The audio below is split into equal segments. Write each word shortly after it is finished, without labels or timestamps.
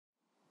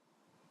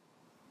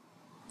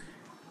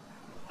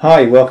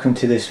Hi, welcome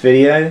to this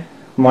video.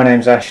 My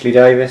name's Ashley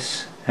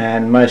Davis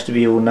and most of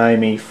you will know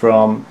me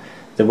from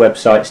the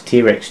websites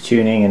T-Rex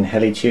Tuning and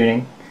Heli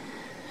Tuning.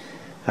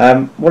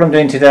 What I'm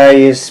doing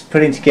today is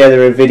putting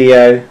together a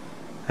video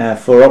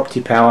for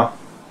OptiPower.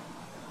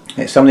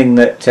 It's something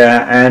that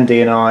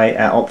Andy and I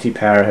at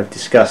OptiPower have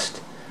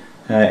discussed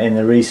in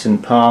the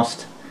recent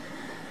past,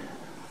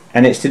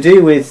 and it's to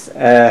do with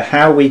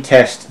how we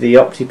test the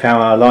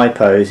OptiPower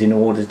LiPos in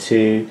order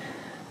to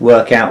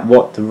work out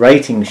what the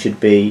rating should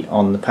be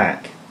on the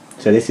pack.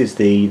 So this is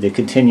the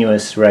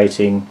continuous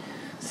rating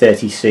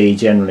 30C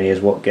generally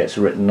is what gets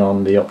written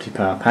on the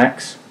OptiPower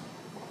packs.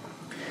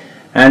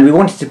 And we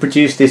wanted to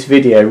produce this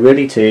video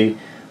really to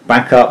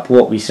back up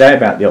what we say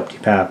about the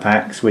OptiPower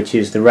packs, which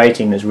is the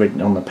rating that's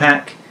written on the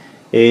pack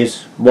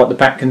is what the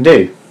pack can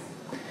do.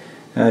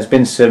 There's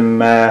been some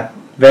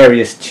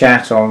various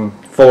chat on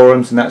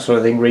forums and that sort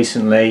of thing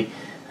recently,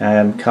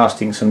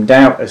 casting some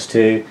doubt as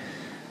to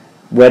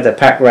whether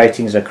pack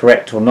ratings are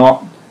correct or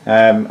not.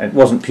 It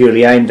wasn't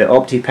purely aimed at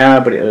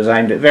OptiPower, but it was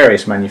aimed at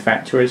various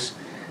manufacturers.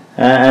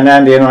 And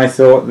Andy and I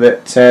thought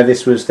that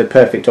this was the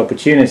perfect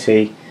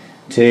opportunity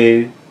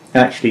to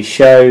actually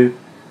show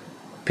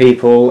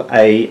people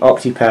a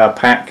OptiPower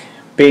pack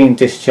being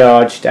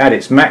discharged at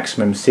its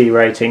maximum C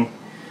rating.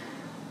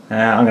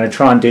 I'm going to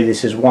try and do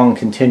this as one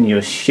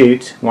continuous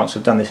shoot once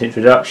I've done this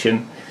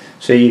introduction,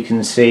 so you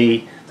can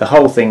see the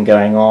whole thing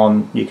going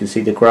on. You can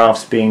see the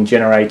graphs being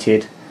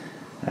generated.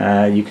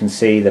 You can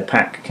see the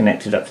pack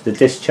connected up to the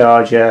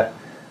discharger.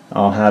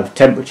 I'll have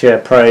temperature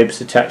probes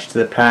attached to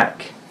the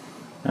pack,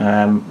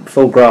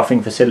 full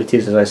graphing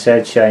facilities, as I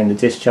said, showing the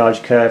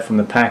discharge curve from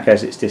the pack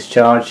as it's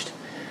discharged,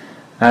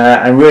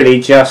 and really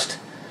just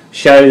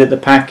show that the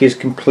pack is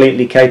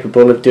completely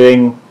capable of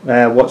doing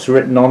what's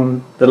written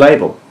on the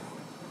label.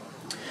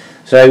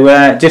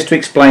 So just to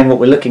explain what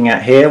we're looking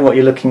at here, what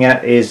you're looking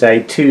at is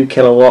a 2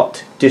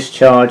 kilowatt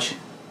discharge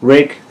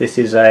rig. This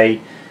is the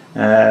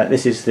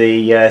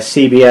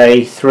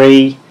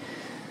CBA3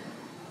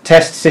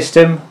 test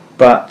system,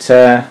 but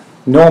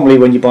normally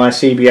when you buy a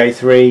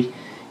CBA3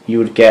 you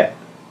would get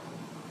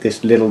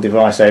this little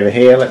device over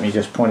here. Let me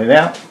just point it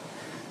out.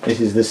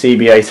 This is the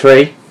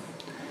CBA3,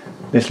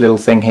 this little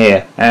thing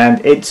here, and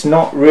it's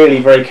not really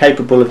very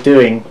capable of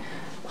doing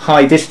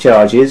high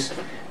discharges,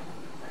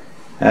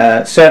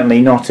 certainly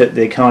not at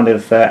the kind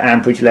of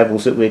amperage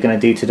levels that we're going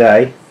to do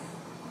today.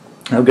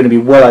 I'm going to be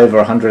well over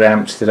 100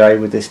 amps today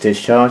with this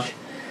discharge.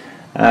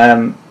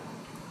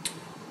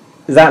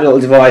 That little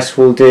device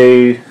will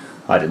do,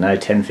 I don't know,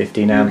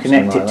 10-15 amps.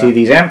 Connect it to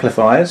these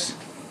amplifiers,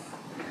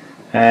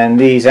 and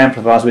these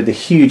amplifiers with the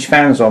huge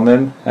fans on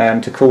them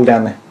to cool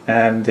down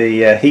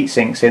the heat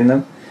sinks in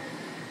them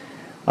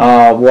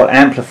are what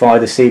amplify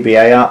the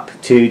CBA up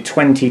to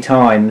 20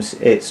 times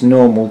its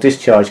normal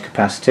discharge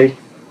capacity,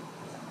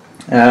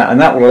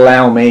 and that will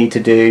allow me to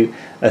do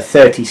a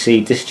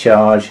 30C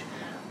discharge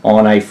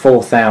on a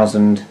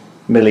 4000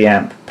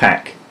 milliamp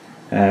pack,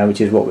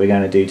 which is what we're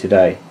going to do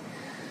today.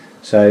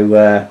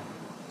 So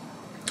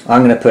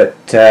I'm going to put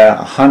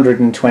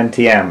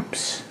 120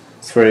 amps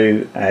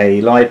through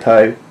a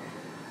LiPo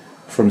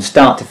from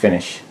start to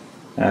finish,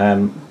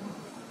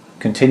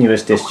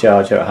 continuous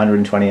discharge at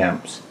 120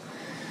 amps,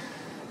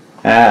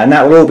 and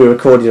that will all be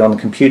recorded on the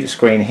computer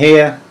screen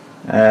here,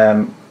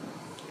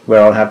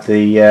 where I'll have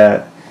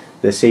the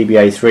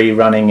CBA3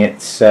 running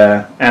its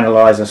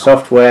analyzer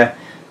software,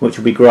 which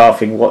will be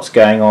graphing what's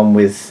going on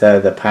with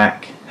the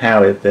pack,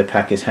 how the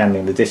pack is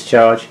handling the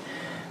discharge,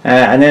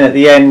 and then at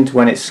the end,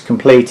 when it's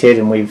completed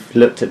and we've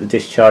looked at the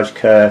discharge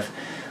curve,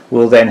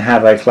 we'll then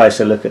have a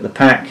closer look at the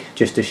pack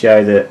just to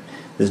show that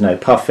there's no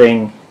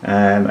puffing,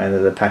 and that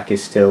the pack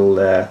is still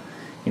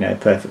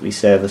perfectly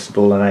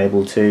serviceable and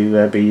able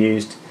to be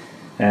used,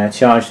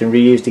 charged and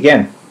reused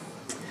again.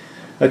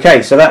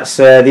 Okay, so that's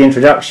the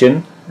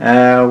introduction.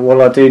 What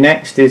I'll do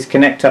next is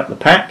connect up the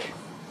pack,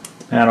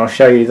 and I'll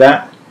show you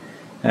that.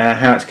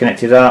 How it's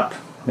connected up.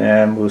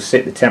 We'll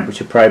sit the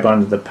temperature probe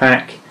under the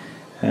pack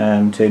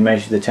to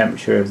measure the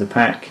temperature of the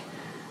pack,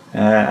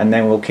 and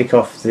then we'll kick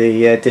off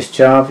the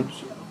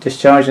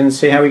discharge and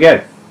see how we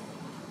go.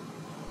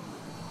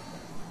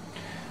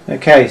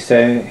 Okay,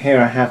 so here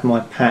I have my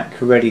pack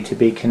ready to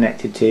be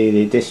connected to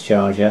the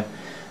discharger,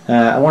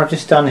 and what I've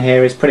just done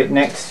here is put it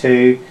next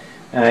to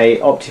a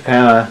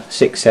OptiPower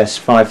 6S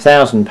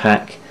 5000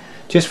 pack,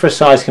 just for a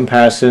size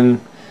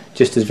comparison,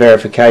 just as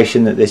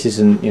verification that this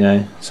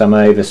isn't, some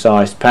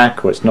oversized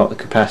pack, or it's not the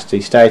capacity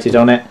stated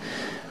on it.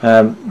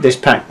 This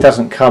pack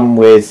doesn't come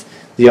with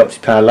the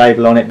OptiPower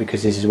label on it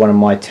because this is one of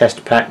my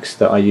test packs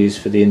that I use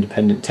for the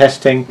independent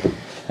testing.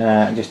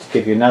 Just to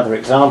give you another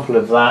example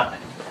of that,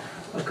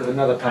 I've got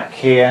another pack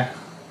here.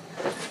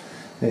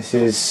 This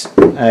is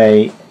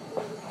a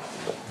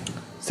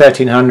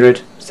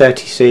 1300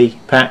 30C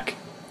pack.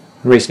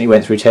 Recently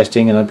went through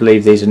testing, and I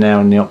believe these are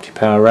now in the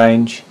OptiPower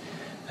range.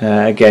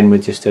 Again,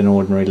 with just an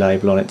ordinary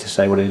label on it to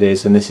say what it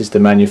is, and this is the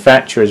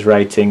manufacturer's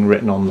rating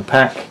written on the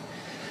pack.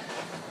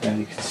 And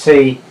you can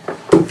see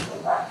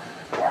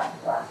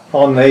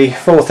On the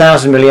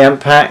 4000 milliamp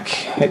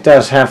pack, it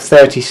does have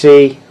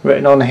 30C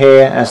written on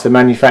here as the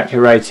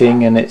manufacturer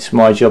rating, and it's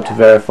my job to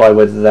verify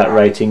whether that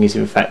rating is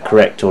in fact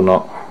correct or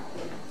not.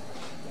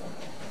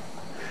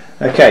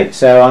 Okay,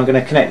 so I'm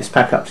going to connect this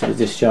pack up to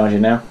the discharger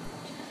now.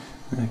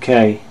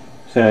 Okay,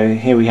 so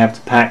here we have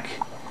the pack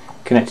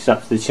connected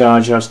up to the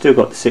charger. I've still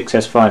got the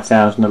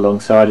 6S5000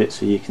 alongside it,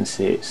 so you can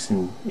see it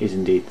is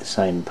indeed the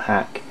same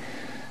pack.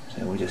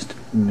 So we'll just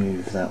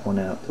move that one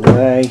out of the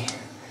way.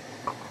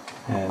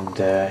 And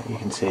you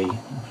can see,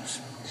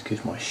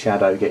 excuse my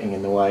shadow getting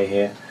in the way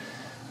here,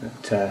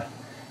 but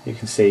you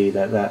can see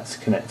that that's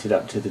connected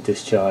up to the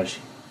discharge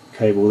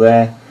cable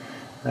there.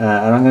 And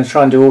I'm going to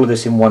try and do all of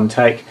this in one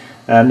take.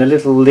 The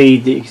little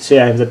lead that you can see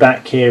over the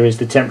back here is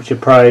the temperature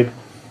probe.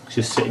 It's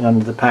just sitting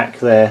under the pack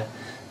there,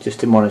 just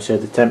to monitor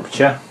the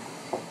temperature.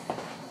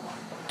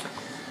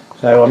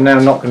 So I'm now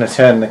not going to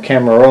turn the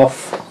camera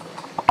off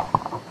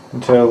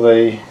until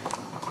the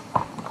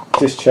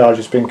discharge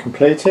has been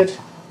completed.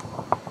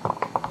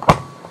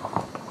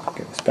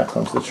 Back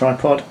onto the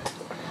tripod.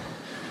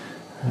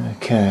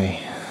 Okay,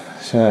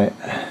 so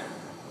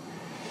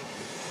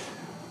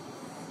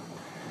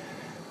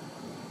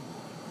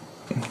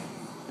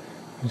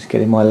just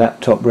getting my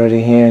laptop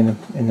ready here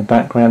in the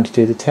background to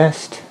do the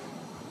test.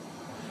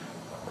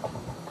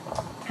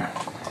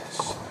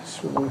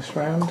 Swirl this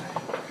round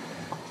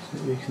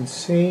so you can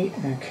see.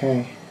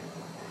 Okay.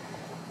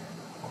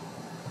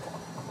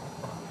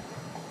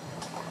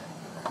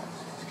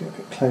 Let's get a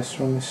bit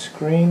closer on the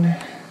screen.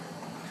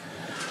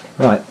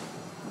 Right,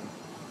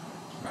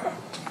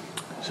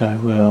 so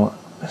we'll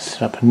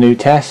set up a new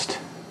test.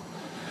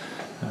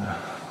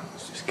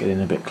 Let's just get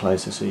in a bit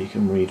closer so you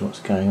can read what's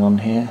going on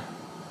here.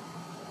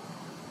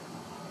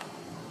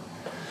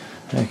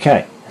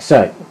 Okay,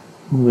 so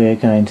we're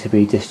going to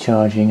be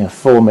discharging a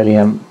 4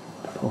 amp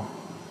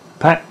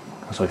pack,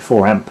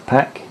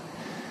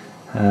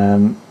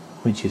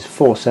 which is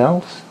 4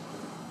 cells.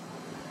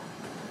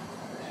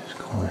 Let's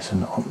call this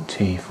an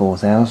Opti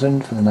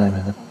 4000 for the name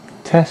of the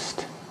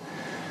test.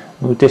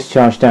 We'll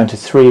discharge down to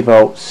 3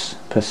 volts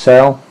per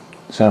cell,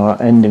 so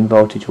our ending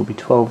voltage will be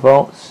 12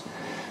 volts.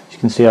 As you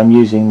can see, I'm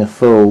using the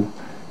full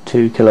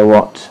 2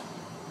 kilowatt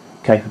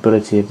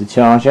capability of the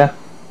charger,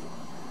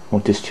 or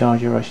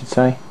discharger I should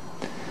say.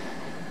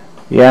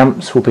 The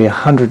amps will be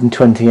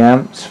 120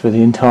 amps for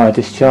the entire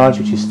discharge,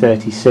 which is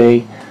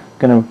 30C. I'm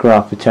going to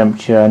graph the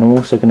temperature, and I'm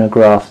also going to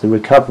graph the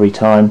recovery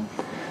time.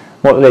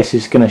 What this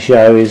is going to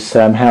show is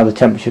how the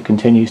temperature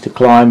continues to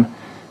climb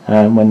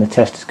when the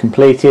test is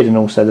completed, and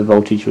also the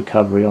voltage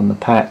recovery on the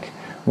pack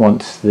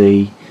once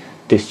the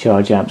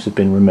discharge amps have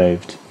been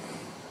removed.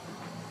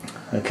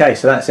 Okay,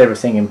 so that's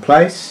everything in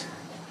place.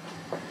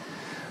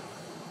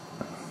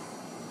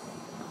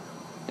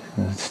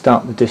 Let's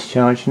start the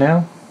discharge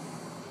now.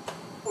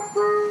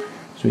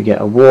 So we get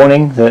a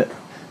warning that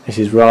this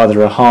is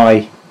rather a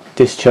high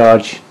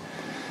discharge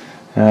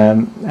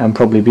and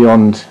probably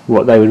beyond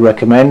what they would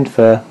recommend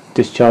for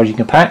discharging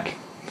a pack.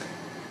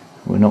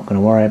 We're not going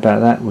to worry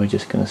about that, we're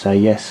just going to say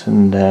yes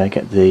and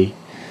get the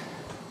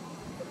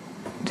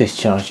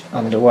discharge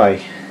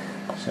underway.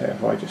 So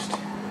if I just get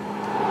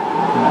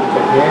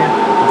here,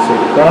 you can see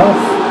the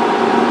graph.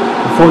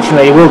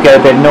 Unfortunately it will get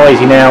a bit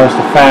noisy now as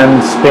the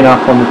fans spin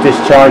up on the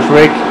discharge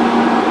rig.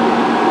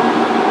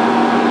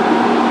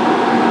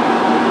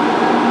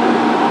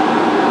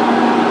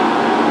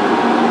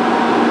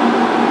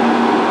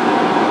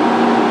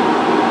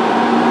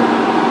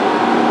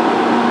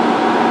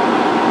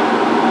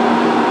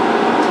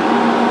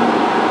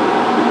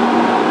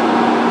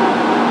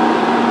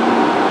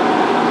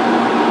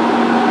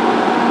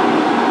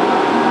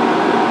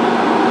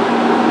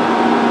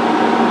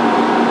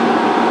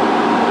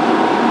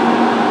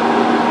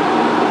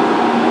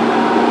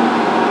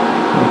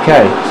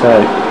 Okay, so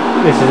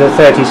this is a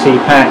 30C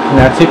pack.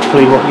 Now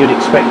typically what you'd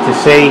expect to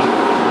see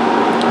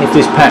if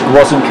this pack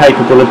wasn't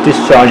capable of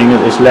discharging at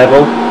this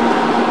level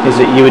is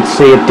that you would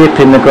see a dip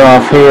in the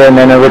graph here and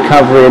then a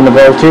recovery in the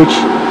voltage.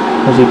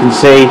 As you can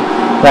see,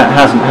 that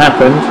hasn't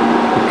happened.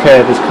 The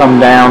curve has come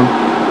down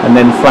and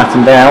then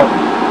flattened out,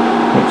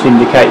 which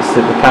indicates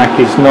that the pack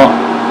is not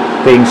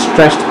being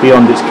stressed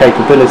beyond its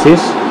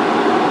capabilities.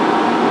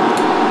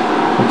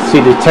 You can see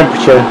the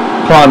temperature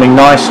climbing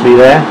nicely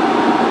there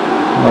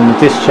on the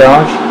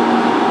discharge,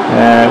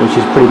 which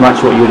is pretty much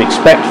what you would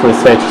expect for a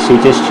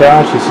 30C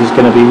discharge. This is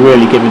going to be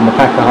really giving the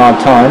pack a hard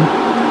time.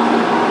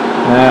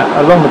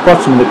 Along the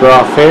bottom of the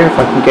graph here, if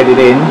I can get it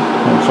in,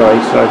 I'm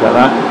sorry about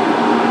that,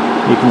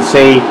 you can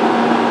see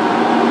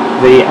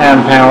the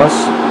amp hours,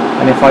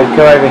 and if I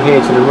go over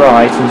here to the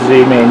right and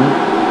zoom in,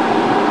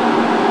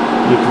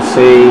 you can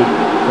see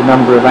the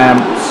number of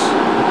amps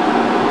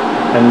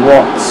and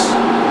watts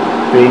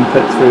being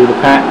put through the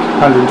pack.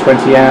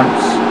 120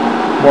 amps,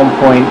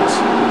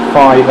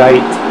 1.58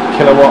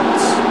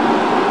 kilowatts,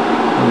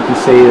 and you can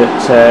see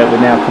that we're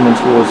now coming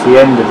towards the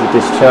end of the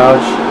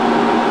discharge.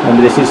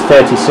 Remember, this is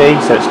 30C,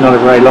 so it's not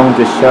a very long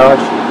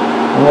discharge,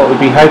 and what we'd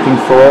be hoping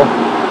for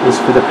is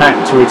for the pack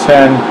to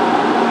return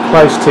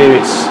close to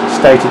its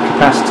stated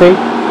capacity.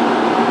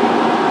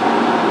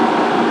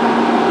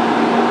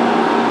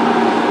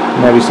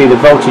 Now we see the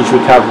voltage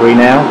recovery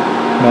now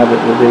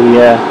that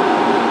the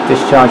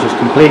discharge is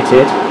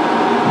completed.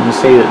 You can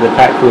see that the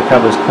pack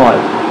recovers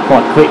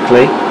quite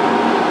quickly.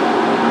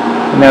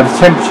 And now the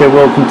temperature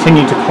will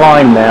continue to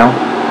climb now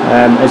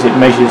as it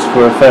measures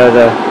for a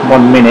further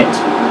 1 minute,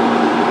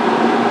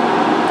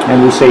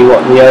 and we'll see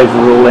what the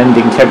overall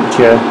ending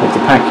temperature of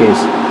the pack is.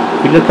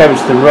 If we look over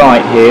to the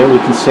right here, we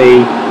can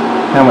see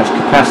how much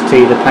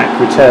capacity the pack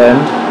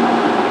returned,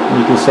 and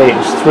you can see it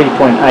was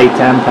 3.8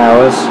 amp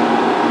hours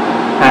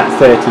at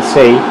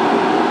 30C.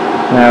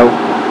 Now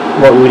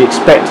what we would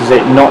expect is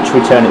it not to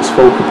return its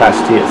full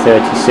capacity at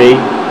 30C,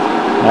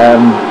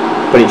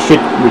 but it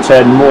should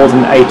return more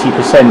than 80%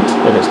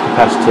 of its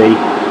capacity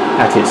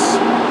at its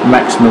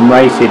maximum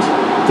rated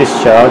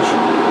discharge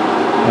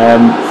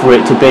for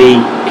it to be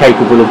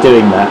capable of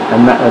doing that.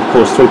 And that, of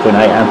course, 3.8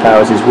 amp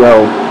hours is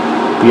well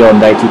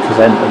beyond 80%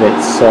 of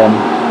its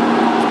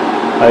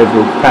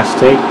overall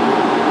capacity.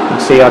 You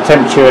can see our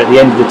temperature at the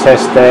end of the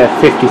test there,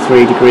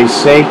 53 degrees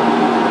C.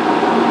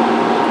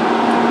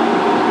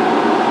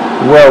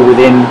 Well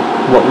within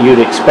what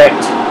you'd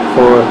expect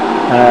for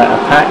a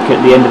pack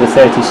at the end of a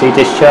 30C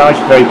discharge.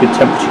 Very good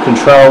temperature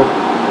control.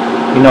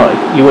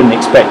 You wouldn't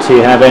expect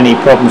to have any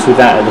problems with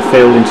that at the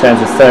field in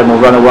terms of thermal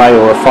runaway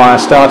or a fire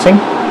starting.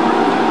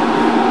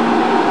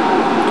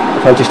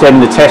 I'll just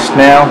end the test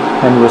now,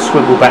 and we'll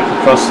swivel back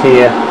across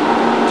here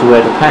to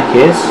where the pack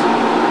is.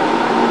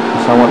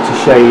 So I want to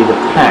show you the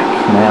pack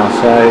now.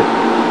 So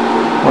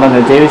what I'm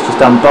going to do is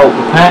just unbolt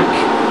the pack.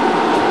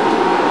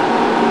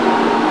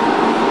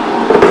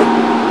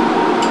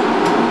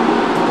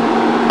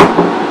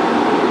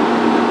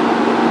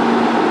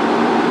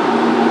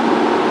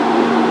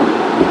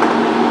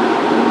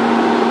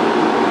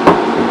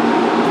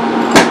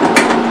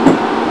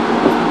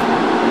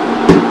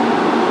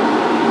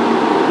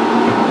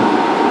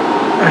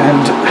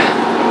 And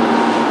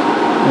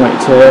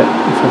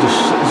if I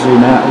just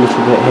zoom out a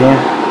little bit here,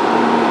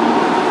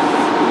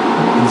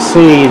 you can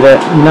see that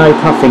no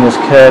puffing has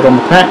occurred on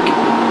the pack.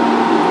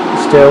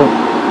 Still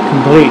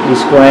completely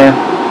square,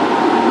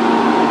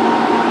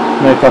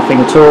 no puffing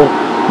at all,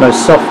 no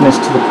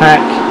softness to the pack,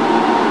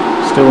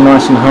 still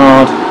nice and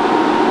hard.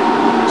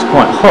 It's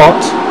quite hot,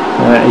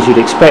 as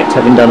you'd expect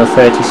having done a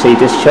 30C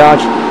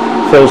discharge.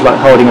 Feels like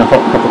holding a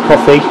hot cup of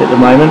coffee at the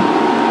moment,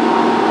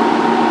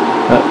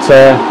 but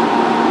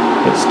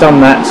it's done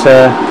that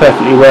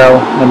perfectly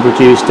well and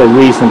produced a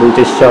reasonable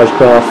discharge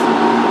graph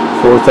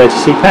for a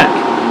 30C pack.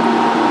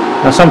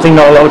 Now, something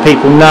not a lot of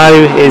people know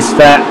is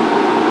that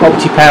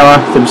OptiPower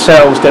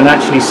themselves don't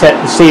actually set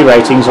the C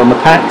ratings on the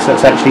packs.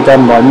 That's actually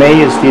done by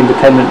me as the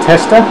independent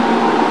tester.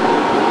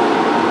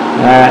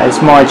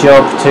 It's my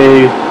job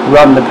to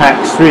run the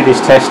packs through this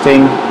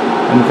testing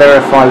and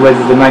verify whether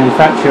the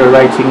manufacturer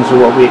ratings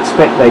are what we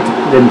expect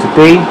them to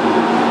be.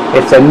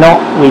 If they're not,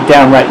 we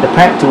downrate the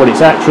pack to what its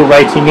actual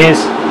rating is.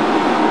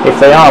 If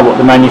they are what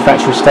the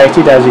manufacturer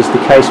stated, as is the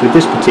case with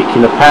this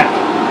particular pack,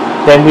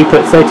 then we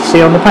put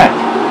 30C on the pack.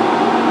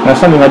 Now,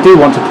 something I do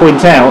want to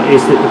point out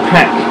is that the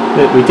pack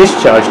that we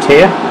discharged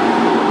here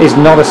is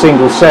not a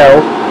single cell.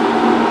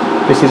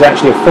 This is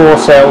actually a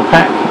 4-cell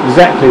pack,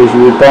 exactly as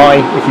you would buy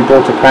if you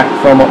bought a pack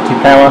from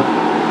OptiPower.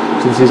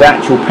 So this is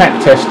actual pack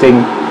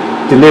testing,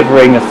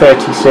 delivering a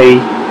 30C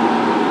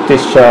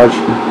discharge,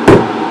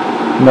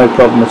 no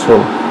problem at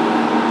all.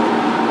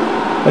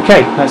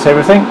 Okay, that's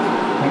everything.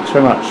 Thanks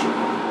very much.